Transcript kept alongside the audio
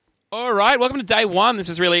All right, welcome to day one. This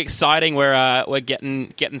is really exciting. We're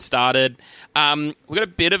getting started. We've got a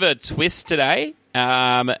bit of a twist today.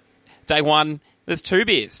 Day one, there's 2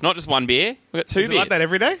 beers, not just 1 beer. We've got 2 Is beers. it like that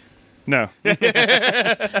every day? No.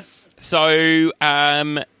 So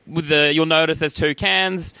you'll notice there's 2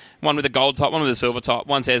 cans, one with a gold top, one with a silver top.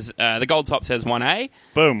 One says the gold top says 1A,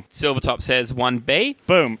 Boom. silver top says 1B.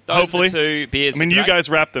 Boom. Those Hopefully. are the 2 beers. I mean, for you today. guys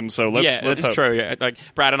wrapped them, so let's Yeah, that's hope. true. Like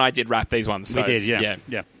Brad and I did wrap these ones. So We did, it's-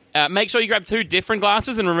 yeah. Make sure you grab 2 different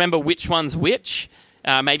glasses and remember which one's which.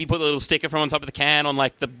 Maybe put a little sticker from on top of the can on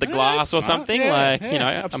like the glass or smart. something. Yeah, you know,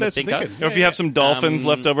 I'm a obsessed with thinker. thinking. Or if you have some dolphins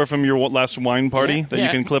left over from your last wine party Yeah, that you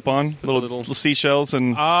yeah. can clip on, little seashells,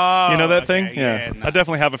 and Oh, you know that okay, thing? yeah, no. I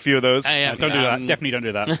definitely have a few of those. Yeah, Don't do that. Definitely don't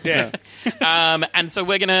do that. Yeah. And so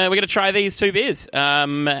we're gonna try these 2 beers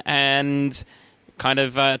and kind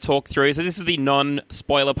of talk through. So this is the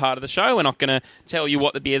non-spoiler part of the show. We're not gonna tell you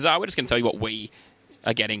what the beers are. We're just gonna tell you what we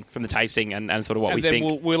are getting from the tasting and sort of what And we then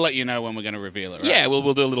think. we'll let you know when we're going to reveal it, right? Yeah,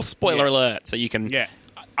 we'll do a little spoiler Yeah. alert so you can Yeah.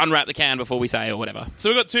 unwrap the can before we say or whatever. So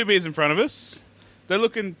we've got 2 beers in front of us. They're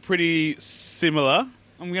looking pretty similar.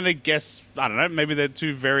 I'm going to guess, I don't know, maybe they're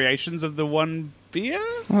 2 variations of the one beer?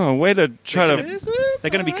 Oh, way to try to... Is it? They're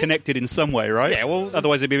going to be connected in some way, right? Yeah, well,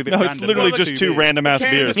 otherwise it'd be a bit No, random. it's literally Well, just 2 beers. random-ass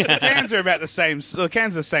beers. The cans are about the same. The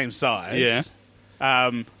cans are the same size. Yeah.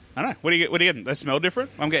 I don't know. What do you getting? They smell different?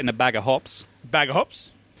 I'm getting a bag of hops. Bag of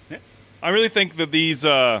hops? I really think that these,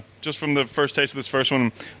 just from the first taste of this first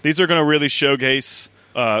one, these are going to really showcase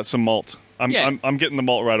some malt. I'm getting the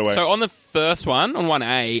malt right away. So on the first one, on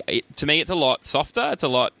 1A, to me it's a lot softer. It's a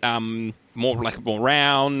lot more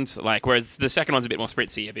round. Whereas the second one's a bit more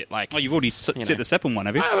spritzy, a bit like. Oh, you've already know. said the second one,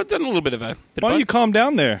 have you? I've done a little bit of a. Bit Why of don't you both. calm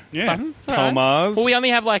down there? Yeah. All right. Thomas. Well, we only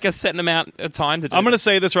have like a certain amount of time to do. I'm going to this.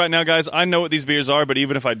 say this right now, guys. I know what these beers are, but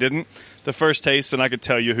even if I didn't, the first taste, and I could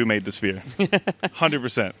tell you who made this beer.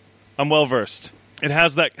 100%. I'm well-versed. It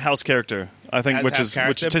has that house character, I think, Has which house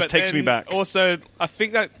character, just but takes me then back. Also, I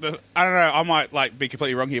think that I don't know. I might be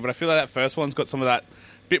completely wrong here, but I feel like that first one's got some of that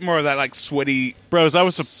bit more of that like sweaty, Bros, I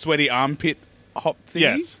was sweaty armpit hop thing.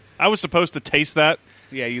 Yes. I was supposed to taste that.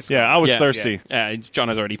 Yeah. I was Yeah. thirsty. John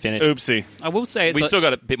has already finished. Oopsie. I will say it's We still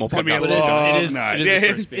got a bit more It's gonna be a podcast. long It is night. a Yeah.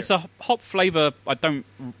 first beer. it's a hop flavour I don't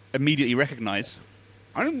immediately recognise.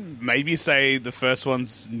 I don't maybe say the first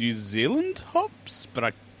one's New Zealand hops, but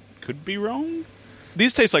I could be wrong.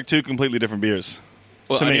 These taste like 2 completely different beers.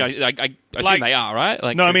 Well, to I me. mean, I assume Like- they are, right?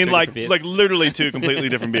 Like No, I two mean different beers. like literally 2 completely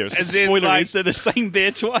different beers. As in, Spoiler like, is they're the same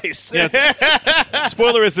beer twice.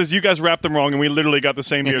 Spoiler is this: you guys wrapped them wrong, and we literally got the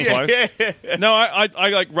same beer twice. No, I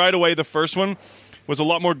like right away. The first one was a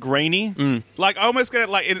lot more grainy. like I almost get it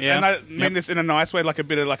like, Yeah. and I mean this in a nice way, like a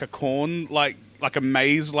bit of like a corn, like a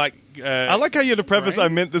maize, like. I like how you had to preface. Right. I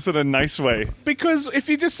meant this in a nice way. Because if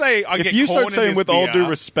you just say I If get you corn start in saying this with all beer, due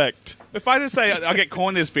respect, if I just say I get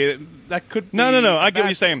corn in this beer, that could no, be I a get what bad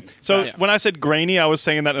you're saying. thing. So Yeah. when I said grainy, I was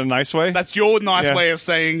saying that in a nice way. That's your nice Yeah. way of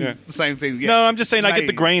saying Yeah. the same thing. Yeah. No, I'm just saying I get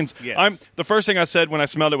the Maize. grains. Yes. The first thing I said when I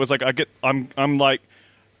smelled it was like I'm like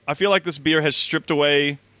I feel like this beer has stripped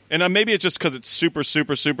away, and maybe it's just because it's super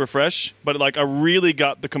super super fresh, but like I really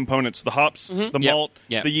got the components, the hops, the Yep. malt,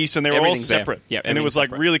 Yep. the yeast, and they were all Everything's there. separate. Yep, and it was everything's like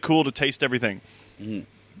separate. really cool to taste everything.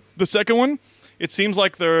 The second one, it seems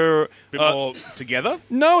like they're a bit more together.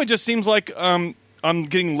 no, it just seems like I'm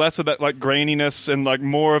getting less of that like graininess and like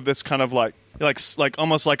more of this kind of like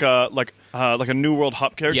almost like a New World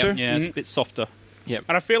hop character. Yeah, it's a bit softer. Yep.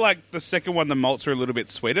 And I feel like the second one, the malts are a little bit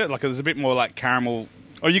sweeter. Like there's a bit more like caramel.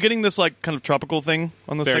 Are you getting this like kind of tropical thing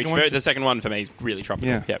on the second one? The second one for me is really tropical.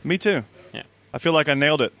 Yeah, Yep. me too. Yeah. I feel like I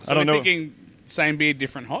nailed it. So I don't we're know. thinking same beer,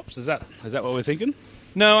 different hops. Is that what we're thinking?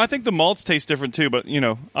 No, I think the malts taste different too. But you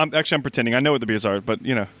know, I'm pretending I know what the beers are. But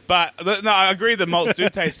you know, But no, I agree the malts do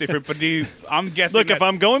taste different. But I'm guessing. look, if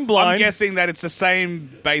I'm going blind, I'm guessing that it's the same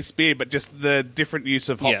base beer, but just the different use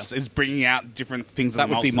of hops is bringing out different things. That in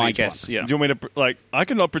the would be malts in my each guess. one. Yeah. do you want me to like? I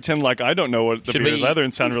can pretend like I don't know what the Should beer is we- either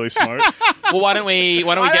and sound really smart. Well, why don't we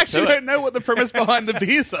I get actually to it? don't know what the premise behind the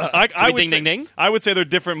beers are. I we would ding, say, ding, ding? I would say they're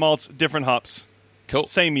different malts, different hops, Cool.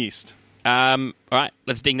 same yeast. All right,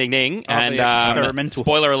 let's ding, ding, ding. Oh, And the experimental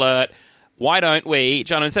spoiler hops. alert. Why don't we,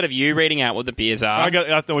 John, instead of you reading out what the beers are... I know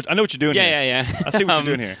what you're doing. here. Yeah. I see what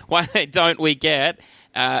you're doing here. Why don't we get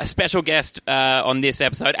a special guest on this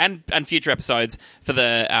episode and future episodes for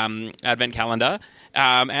the Advent calendar?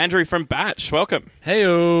 Andrew from Batch, welcome.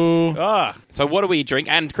 Heyo. So what do we drink?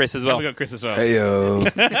 And Chris as well. We got Chris as well. Heyo.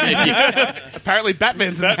 Apparently,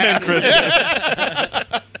 Batman's in the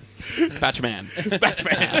Batman. Batchman.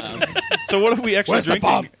 Batman. So what are we actually Where's the drinking,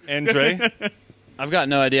 bomb? Andre? I've got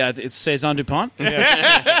no idea. It's Saison Dupont.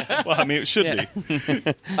 Yeah. Well, I mean, it should be.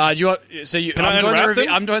 Do you want? So you? Can I unwrap them?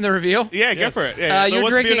 I'm doing the reveal. Yeah, go for it. Yeah. So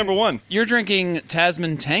what's beer number one? You're drinking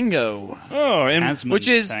Tasman Tango, Oh, and Tasman which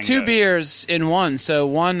is Tango. 2 beers in one. So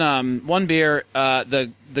one beer,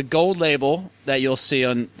 the gold label that you'll see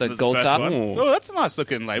on the gold First top one. Oh, that's a nice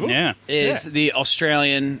looking label. Yeah. is the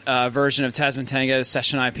Australian version of Tasman Tango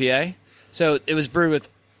Session IPA. So it was brewed with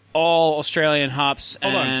all Australian hops.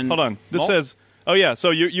 Hold on. This malt. says, oh yeah,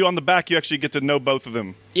 so you on the back, you actually get to know both of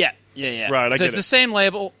them. Yeah. Right, I So get it's it. the same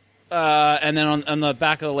label, and then on the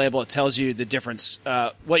back of the label, it tells you the difference,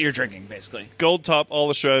 what you're drinking, basically. Gold top, all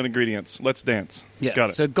Australian ingredients. Let's dance. Yeah.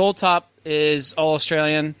 Got it. So Gold Top is all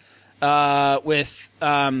Australian, with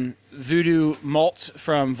Voodoo Malt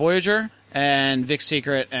from Voyager and Vic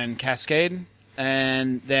Secret and Cascade.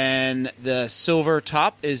 And then the Silver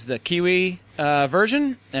Top is the Kiwi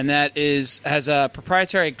version, and that has a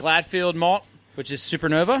proprietary Gladfield malt, which is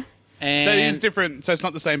Supernova. And So it is different. So it's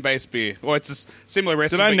not the same base beer, or it's a similar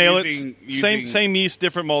recipe. Did I but nail using- it? Same yeast,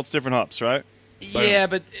 different malts, different hops, right? Yeah,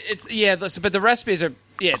 but but the recipes are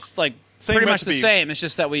it's like Same pretty much the recipe. same. It's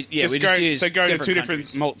just that we just use so going to two countries.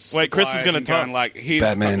 different malts. Wait, Chris is gonna talk. Like here's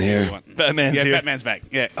Batman fucking here. what you want. Batman's yeah, here. Batman's back.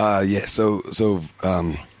 Yeah. Yeah, so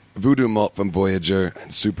Voodoo Malt from Voyager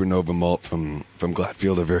and Supernova Malt from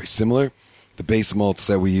Gladfield are very similar. The base malts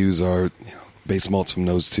that we use are base malts from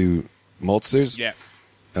those two maltsters. yeah.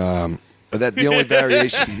 But that the only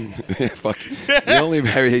variation, the only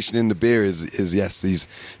variation in the beer is yes, these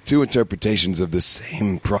two interpretations of the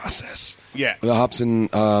same process. Yeah. The hops in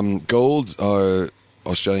gold are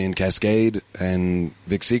Australian Cascade and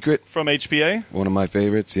Vic Secret, From HPA? one of my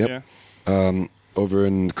favorites. Yep. Yeah. Over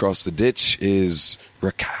and across the ditch is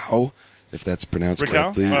Rakau, if that's pronounced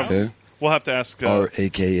Rakau? correctly. Oh. We'll have to ask.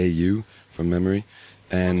 Rakau from memory,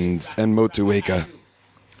 and Motueka.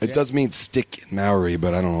 It does mean stick in Maori,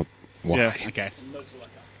 but I don't know why. Yeah. Okay.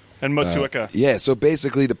 and Motueka. Yeah, so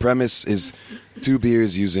basically the premise is two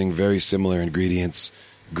beers using very similar ingredients,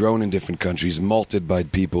 grown in different countries, malted by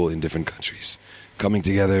people in different countries, coming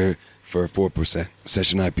together for a 4%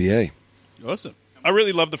 session IPA. Awesome. I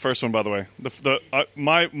really love the first one, by the way.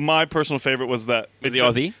 My personal favorite was that Was the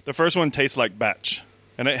Aussie? The first one tastes like batch,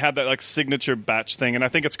 and it had that like signature batch thing, and I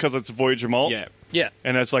think it's because it's Voyager malt. Yeah.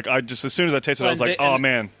 And it's like I just as soon as I tasted it, I was Well, like, and oh they-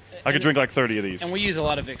 man, I could drink like 30 of these. And we use a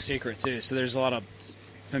lot of Vic Secret too, so there's a lot of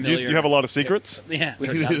familiar. You have a lot of secrets. Yeah, we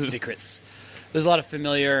have a lot of secrets. There's a lot of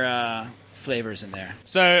familiar flavors in there.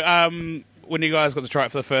 So, when you guys got to try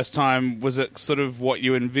it for the first time, was it sort of what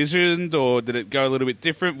you envisioned, or did it go a little bit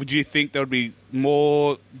different? Would you think there would be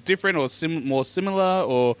more different or more similar,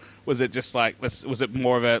 or was it just like was it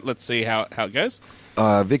more of a let's see how it goes?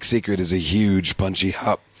 Vic Secret is a huge punchy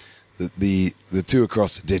hop. The two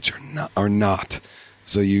across the ditch are not.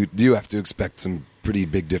 So you do have to expect some pretty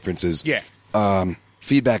big differences. Yeah.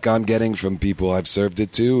 Feedback I'm getting from people I've served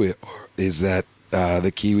it to is that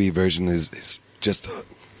the Kiwi version is just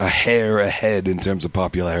a hair ahead in terms of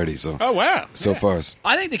popularity. So Oh wow! so far,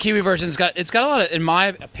 I think the Kiwi version's got a lot of, in my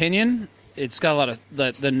opinion, it's got a lot of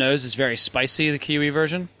the nose is very spicy. The Kiwi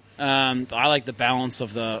version. I like the balance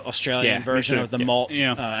of the Australian Yeah, me version too. of the malt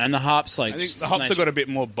Yeah. and the hops. Like I think just the hops nice- have got a bit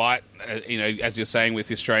more bite, as you're saying with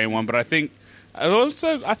the Australian one. But I think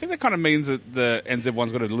that kind of means that the NZ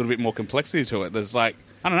one's got a little bit more complexity to it. There's like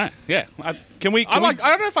I don't know. Yeah, I don't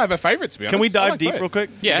know if I have a favourite to be honest. Can we I dive like deep both. real quick?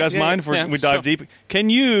 Yeah. You guys Yeah, mind if yeah, we dive sure. deep?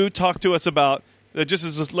 Can you talk to us about let's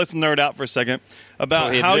nerd out for a second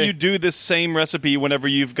about That's what how we do. you do this same recipe whenever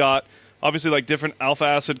you've got obviously like different alpha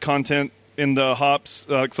acid content in the hops,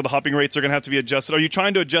 so the hopping rates are going to have to be adjusted. Are you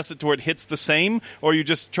trying to adjust it to where it hits the same, or are you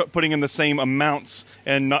just putting in the same amounts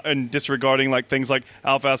and disregarding like things like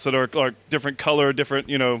alpha acid or different color, different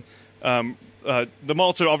the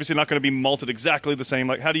malts are obviously not going to be malted exactly the same.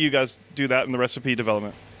 Like, how do you guys do that in the recipe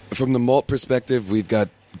development? from the malt perspective, we've got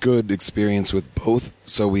good experience with both,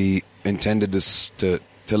 so we intended to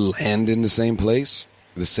land in the same place,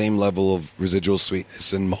 the same level of residual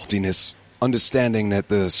sweetness and maltiness, understanding that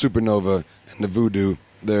the Supernova and the Voodoo,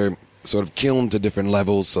 they're sort of kilned to different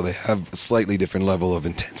levels, so they have a slightly different level of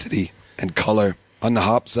intensity and color. On the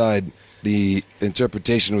hop side, the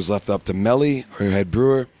interpretation was left up to Melly, our head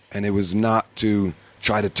brewer, and it was not to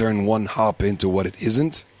try to turn one hop into what it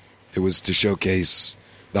isn't. It was to showcase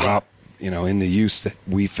the hop, in the use that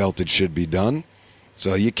we felt it should be done.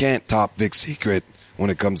 So you can't top Vic Secret when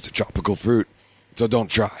it comes to tropical fruit, so don't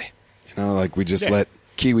try. We just let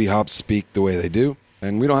Kiwi hops speak the way they do.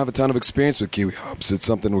 And we don't have a ton of experience with Kiwi hops. It's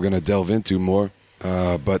something we're going to delve into more.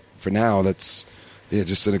 But for now, that's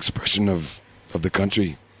just an expression of the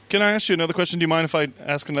country Can I ask you another question? Do you mind if I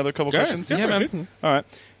ask another couple questions? Yeah, man. All right.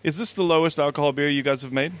 Is this the lowest alcohol beer you guys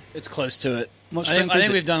have made? It's close to it. What I think, strength I is think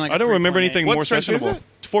it? we've done like. I don't remember anything What more strength is sessionable. it?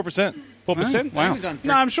 4%. 4%. Wow. We've done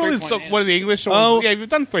No, I'm sure it's 3.8. one of the English ones. Oh. Yeah, we've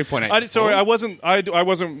done 3.8. Sorry, I wasn't. I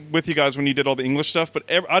wasn't with you guys when you did all the English stuff, but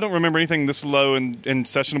I don't remember anything this low and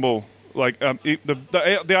sessionable. Like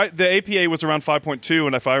the APA was around 5.2,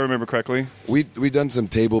 and if I remember correctly, We done some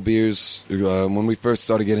table beers when we first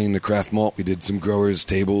started getting into craft malt. We did some growers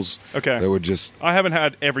tables. Okay. that were just I haven't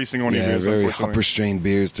had every single one of very yours. Unfortunately, upper strain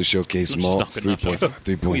beers to showcase It's malt. not good enough.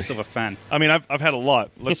 3.5, Piece of 3.8. a fan. I mean, I've had a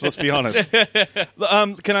lot. Let's be honest.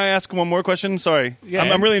 Can I ask one more question? Sorry, Yeah.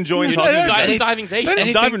 I'm really enjoying talking to you guys. Diving deep.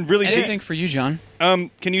 I'm diving really deep. Anything for you, John?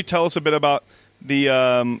 Can you tell us a bit about the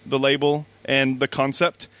label and the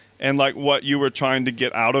concept and like what you were trying to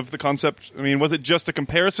get out of the concept? I mean, was it just a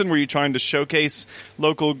comparison? Were you trying to showcase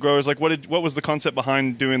local growers? Like, what was the concept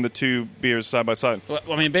behind doing the two beers side by side? Well,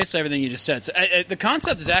 I mean, basically everything you just said. So, the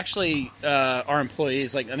concept is actually our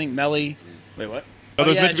employees. Like I think Melly. Wait, what? Oh,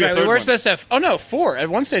 there's meant to be a that's right. third We were one. supposed to have. Oh no, 4. At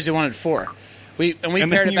one stage they wanted 4. We And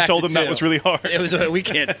paired then it you back told to them that 2. was really hard. It was we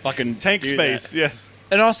can't fucking Tank do space, that. yes.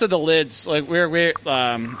 And also the lids. Like we're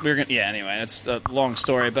gonna. Yeah. Anyway, it's a long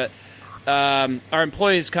story, but. Our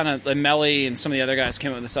employees kind of, like Melly and some of the other guys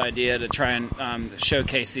came up with this idea to try and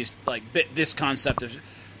showcase these this concept of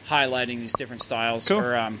highlighting these different styles Cool.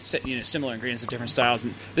 or similar ingredients of different styles,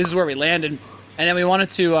 and this is where we landed. And then we wanted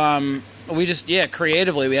to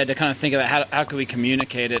creatively we had to kind of think about how could we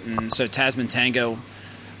communicate it, and so Tasman Tango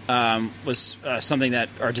was something that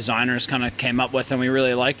our designers kind of came up with, and we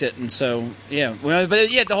really liked it. And so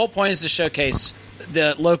the whole point is to showcase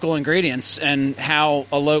the local ingredients and how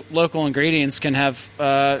local ingredients can have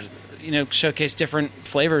showcase different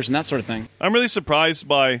flavors and that sort of thing. I'm really surprised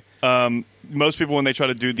by most people when they try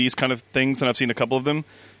to do these kind of things, and I've seen a couple of them,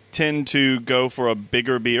 tend to go for a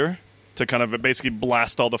bigger beer to kind of basically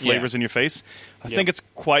blast all the flavors in your face. I think it's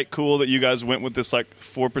quite cool that you guys went with this like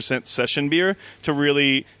 4% session beer to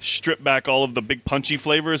really strip back all of the big punchy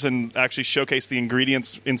flavors and actually showcase the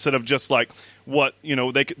ingredients instead of just like what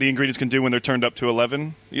the ingredients can do when they're turned up to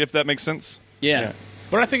 11. If that makes sense. Yeah.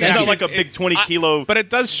 But I think It's actually not like a big 20 kilo. But it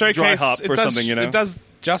does showcase dry hop it or does, something, It does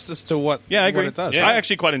justice to what. Yeah, I agree. What it does. I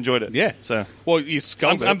actually quite enjoyed it. Yeah. So Well, you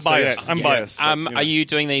sculled I'm it. biased. So yeah. I'm biased. but, Are you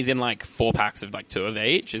doing these in like 4 packs of like 2 of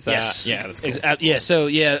each? Is that? Yes. Yeah, that's cool.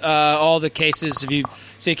 So all the cases. If you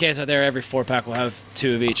see a case out there, every 4-pack will have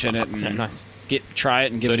 2 of each in it. And Nice. Try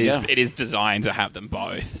it and give So it a go. it is designed to have them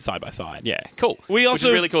both side by side. Yeah, cool. We Which also-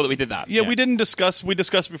 is really cool that we did that. Yeah, we didn't discuss. We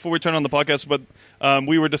discussed before we turned on the podcast, but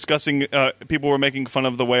we were discussing. People were making fun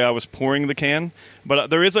of the way I was pouring the can, but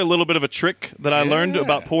there is a little bit of a trick that I learned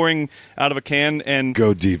about pouring out of a can. And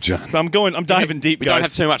Go deep, John. I'm diving deep. We guys. don't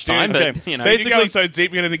have too much time, Okay. but you know, You're Basically, going so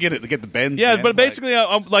deep, you're going to get it to get the bends. yeah, man. but Like- basically,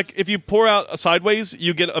 like if you pour out sideways,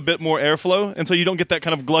 you get a bit more airflow, and so you don't get that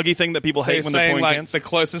kind of gluggy thing that people so hate you're when they're saying pouring like cans. the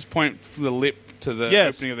closest point from the lip to the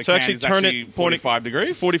Yes. opening of the So can actually is turn it actually 45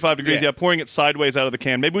 degrees. 45 degrees. Yeah, pouring it sideways out of the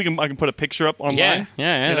can. Maybe I can put a picture up online.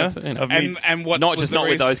 yeah, you know, that's, you know. of me. And what not was just the not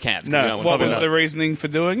with reason- those cans. 'cause No, we don't want What to do was that. the reasoning for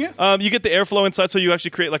doing it? You get the airflow inside, so you actually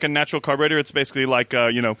create like a natural carburetor. It's basically like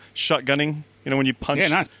shotgunning. When you punch Yeah,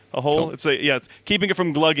 nice. a hole. Cool. It's keeping it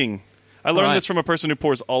from glugging. I learned Right. this from a person who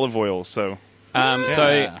pours olive oil. So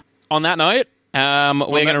So on that note, we're that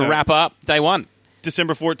going to note. wrap up day 1.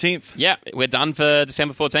 December 14th. Yeah, we're done for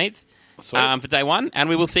December 14th. For day 1, and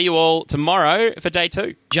we will see you all tomorrow for day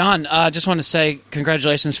 2. John, just want to say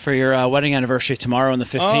congratulations for your wedding anniversary tomorrow on the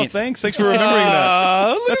 15th. Oh, thanks for remembering that.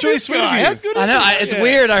 Look That's at really this sweet of guy. you. How good I is know. this? It's Yeah.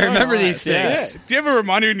 weird. I remember right. these Yeah. things. Do you have a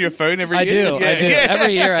reminder in your phone every I year? do. Yeah. I do. Yeah.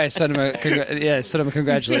 Every year I send him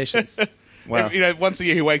congratulations. Wow. Once a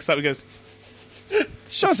year he wakes up and goes,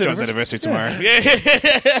 Sean's John's anniversary. anniversary tomorrow.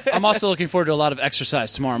 Yeah. I'm also looking forward to a lot of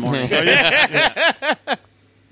exercise tomorrow morning. Oh, yeah?